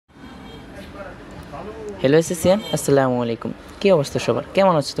Hello এসএসিয়ান, আসসালামু আলাইকুম। কী অবস্থা সবার,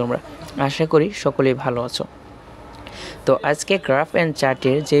 কেমন আছো তোমরা? আশা করি সকলেই ভালো আছো। তো আজকে গ্রাফ অ্যান্ড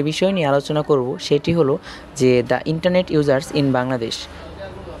চার্টের যে বিষয় নিয়ে আলোচনা করব সেটি হলো যে the internet users in Bangladesh.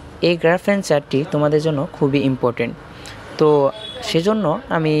 এই গ্রাফ অ্যান্ড চার্টটি তোমাদের জন্য খুবই ইম্পর্টেন্ট। তো সেজন্য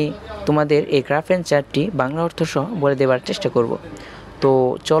আমি তোমাদের এই গ্রাফ অ্যান্ড চার্টটি বাংলা অর্থ সহ বলে দেওয়ার চেষ্টা করব। তো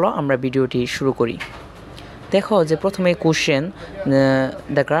চলো আমরা ভিডিওটি শুরু করি। দেখো যে প্রথমে question,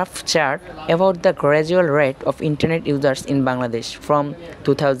 the graph chart about the gradual rate of internet users in Bangladesh from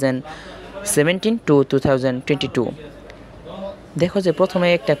 2017 to 2022। দেখো যে প্রথমে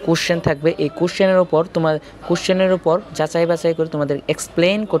একটা কোশ্চেন থাকবে, এই কোশ্চেনের উপর যাচাই বাছাই করে তোমাদের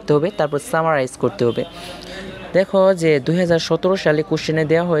এক্সপ্লেইন করতে হবে, তারপর সামারাইজ করতে হবে। দেখো যে 2017 সালে কোশ্চেনে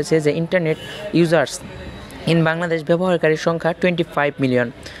দেওয়া হয়েছে যে ইন্টারনেট ইউজার্স ইন বাংলাদেশ ব্যবহারকারীর সংখ্যা 25 মিলিয়ন,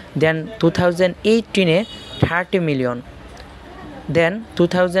 দেন 2018-এ 30 মিলিয়ন, দেন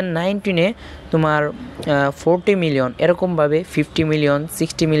 2019-এ তোমার 40 মিলিয়ন, এরকমভাবে 50 মিলিয়ন,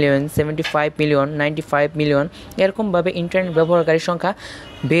 60 মিলিয়ন, 75 মিলিয়ন, 95 মিলিয়ন, এরকমভাবে ইন্টারনেট ব্যবহারকারীর সংখ্যা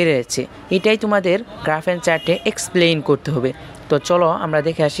বেড়েছে। এটাই তোমাদের গ্রাফ অ্যান্ড চার্টে এক্সপ্লেইন করতে হবে। তো চলো আমরা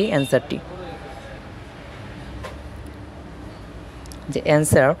দেখে আসি অ্যান্সারটি। যে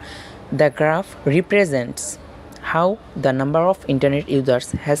answer, the graph represents how the number of internet users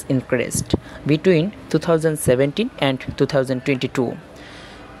has increased between 2017 and 2022।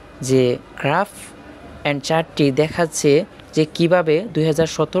 যে গ্রাফ অ্যান্ড চার্টটি দেখাচ্ছে যে কিভাবে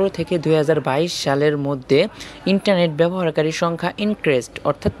 2017 থেকে 2022 সালের মধ্যে ইন্টারনেট ব্যবহারকারীর সংখ্যা ইনক্রিজড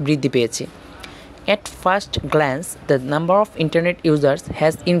অর্থাৎ বৃদ্ধি পেয়েছে। At first glance, the number of internet users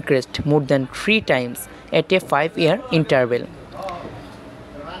has increased more than 3 times at a 5-year interval।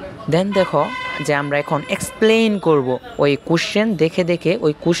 দেন দেখো যে আমরা এখন এক্সপ্লেইন করব, ওই কোশ্চেন দেখে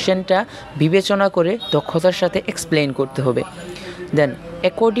ওই কোশ্চেনটা বিবেচনা করে দক্ষতার সাথে এক্সপ্লেইন করতে হবে। দেন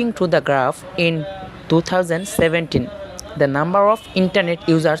according to the graph in 2017 the number of internet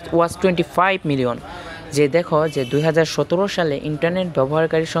users was 25 million. যে দেখো যে 2017 সালে ইন্টারনেট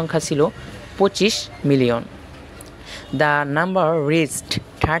ব্যবহারকারীর সংখ্যা ছিল 25 million. The number reached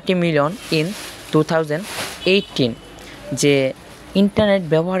 30 million in 2018। যে ইন্টারনেট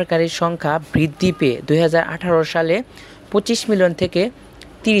ব্যবহারকারীর সংখ্যা বৃদ্ধি পেয়ে 2018 সালে 25 মিলিয়ন থেকে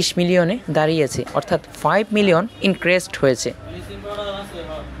 30 মিলিয়নে দাঁড়িয়েছে, অর্থাৎ 5 মিলিয়ন ইনক্রিজড হয়েছে।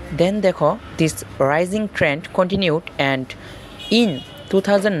 দেন দেখো this rising trend continued and in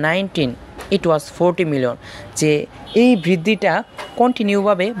 2019 it was 40 million. যে এই বৃদ্ধিটা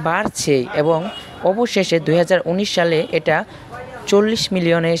কন্টিনিউভাবে বাড়ছে এবং অবশেষে 2019 সালে এটা 40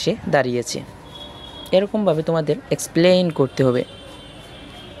 মিলিয়নে এসে দাঁড়িয়েছে। এরকমভাবে তোমাদের এক্সপ্লেইন করতে হবে।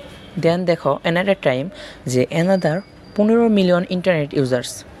 দেন দেখো অ্যানাদার টাইম যে another 15 million internet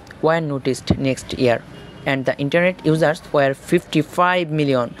users war noticed next year and the internet users war 55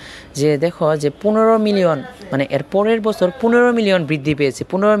 million. যে দেখো যে 15 মিলিয়ন মানে এর পরের বছর 15 মিলিয়ন বৃদ্ধি পেয়েছে।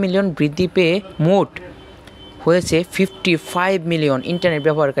 15 মিলিয়ন বৃদ্ধি পেয়ে মোট হয়েছে 55 মিলিয়ন ইন্টারনেট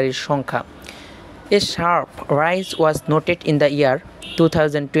ব্যবহারকারীর সংখ্যা। এ sharp rise was noted in the year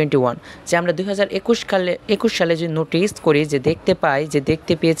 2021। যে আমরা 2021 সালে যে নোটিস করি, যে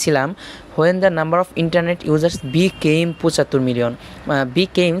দেখতে পেয়েছিলাম when the number of internet users became 75 million,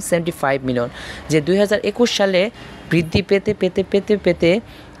 became 75 million. যে 2021 সালে বৃদ্ধি পেতে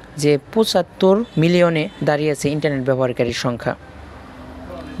যে 75 মিলিয়নে দাঁড়িয়েছে ইন্টারনেট ব্যবহারকারীর সংখ্যা।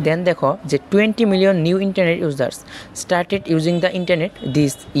 দেন দেখো যে 20 million new internet users started using the internet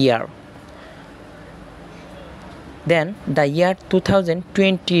this year. Then the year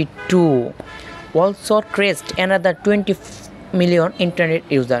 2022 also traced another 20 million internet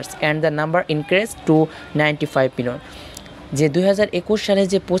users and the number increased to 95 million। যে 2021 সালে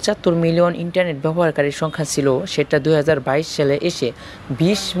যে 75 মিলিয়ন ইন্টারনেট ব্যবহারকারীর সংখ্যা ছিল সেটা 2022 সালে এসে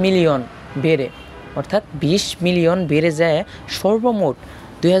 20 মিলিয়ন বেড়ে, অর্থাৎ 20 মিলিয়ন বেড়ে যায় সর্বমোট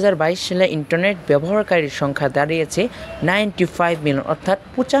 2022 সালে ইন্টারনেট ব্যবহারকারীর সংখ্যা দাঁড়িয়েছে 95 মিলিয়ন, অর্থাৎ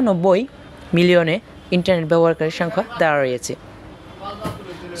 95 মিলিয়নে ইন্টারনেট ব্যবহারকারীর সংখ্যা দাঁড়িয়েছে।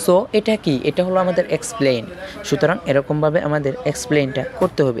 সো এটা কি? এটা হলো আমাদের এক্সপ্লেইন। সুতরাং এরকমভাবে আমাদের এক্সপ্লেইনটা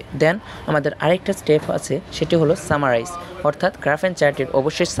করতে হবে। দেন আমাদের আরেকটা স্টেপ আছে, সেটি হলো সামারাইজ, অর্থাৎ গ্রাফ অ্যান্ড চার্টের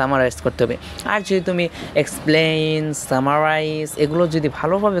অবশ্যই সামারাইজ করতে হবে। আর যদি তুমি এক্সপ্লেইন, সামারাইজ এগুলো যদি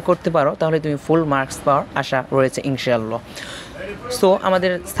ভালোভাবে করতে পারো তাহলে তুমি ফুল মার্কস পাওয়ার আশা রয়েছে ইনশাআল্লাহ। সো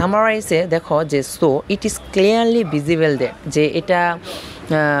আমাদের সামারাইজে দেখো যে so it is clearly visible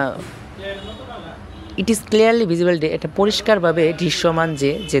যে এটা পরিষ্কারভাবে দৃশ্যমান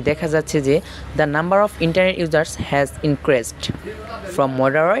যে দেখা যাচ্ছে যে the number of internet users has increased from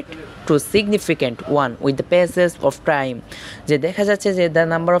moderate two significant one with the passage of time. যে দেখা যাচ্ছে যে দ্য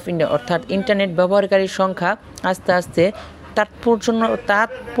নাম্বার অফ অর্থাৎ ইন্টারনেট ব্যবহারকারীর সংখ্যা আস্তে আস্তে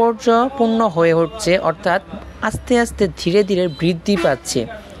তাৎপর্যপূর্ণ হয়ে উঠছে, অর্থাৎ আস্তে আস্তে ধীরে ধীরে বৃদ্ধি পাচ্ছে।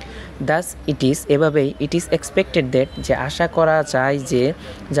 দাস এভাবেই ইট ইজ এক্সপেক্টেড দ্যাট আশা করা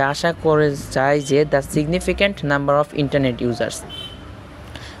যায় যে the significant number of internet users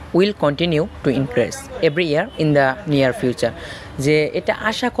will continue to increase every year in the near future. যে এটা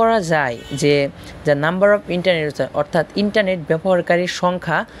আশা করা যায় যে the number of internet user, অর্থাৎ ইন্টারনেট ব্যবহারকারীর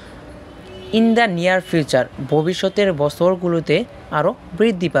সংখ্যা ইন দ্য নিয়ার ফিউচার, ভবিষ্যতের বছরগুলোতে আরও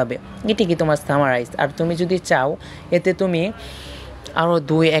বৃদ্ধি পাবে। এটি কি তোমার সামারাইজ। আর তুমি যদি চাও এতে তুমি আরও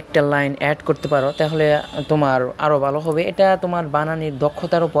 2-1টা লাইন অ্যাড করতে পারো, তাহলে তোমার আরও ভালো হবে। এটা তোমার বানানের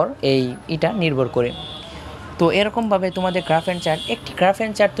দক্ষতার উপর এটা নির্ভর করে। তো এরকমভাবে তোমাদের গ্রাফ অ্যান্ড চার্ট, একটি গ্রাফ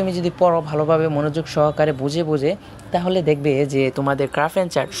অ্যান্ড চার্ট তুমি যদি পড়ো ভালোভাবে মনোযোগ সহকারে বুঝে তাহলে দেখবে যে তোমাদের গ্রাফ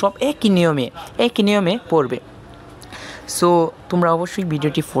অ্যান্ড চার্ট সব একই নিয়মে পড়বে। সো তোমরা অবশ্যই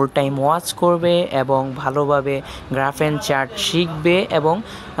ভিডিওটি ফুল টাইম ওয়াচ করবে এবং ভালোভাবে গ্রাফ অ্যান্ড চার্ট শিখবে। এবং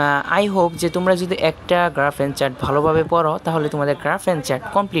আই হোপ যে তোমরা যদি একটা গ্রাফ অ্যান্ড চার্ট ভালোভাবে পড়ো তাহলে তোমাদের গ্রাফ অ্যান্ড চার্ট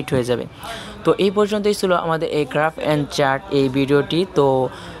কমপ্লিট হয়ে যাবে। তো এই পর্যন্তই ছিল আমাদের এই গ্রাফ অ্যান্ড চার্ট ভিডিওটি। তো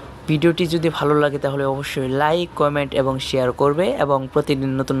ভিডিওটি যদি ভালো লাগে তাহলে অবশ্যই লাইক, কমেন্ট এবং শেয়ার করবে, এবং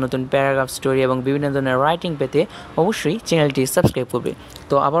প্রতিদিন নতুন প্যারাগ্রাফ, স্টোরি এবং বিভিন্ন ধরনের রাইটিং পেতে অবশ্যই চ্যানেলটি সাবস্ক্রাইব করবে।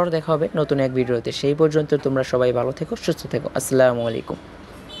 তো আবারও দেখা হবে নতুন এক ভিডিওতে। সেই পর্যন্ত তোমরা সবাই ভালো থেকো, সুস্থ থেকো। আসসালামু আলাইকুম।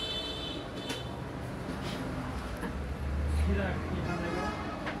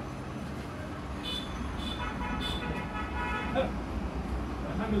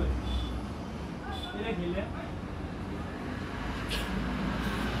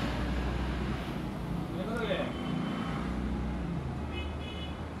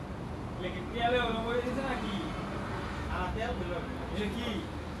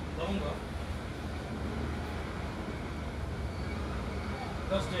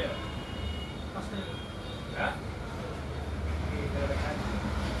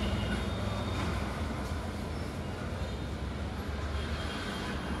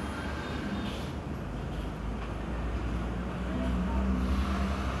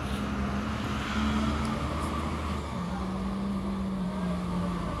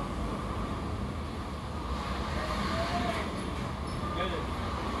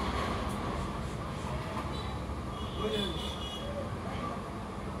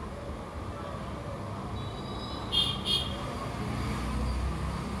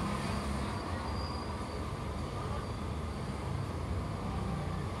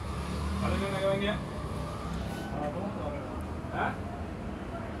 Vale, venga, venga.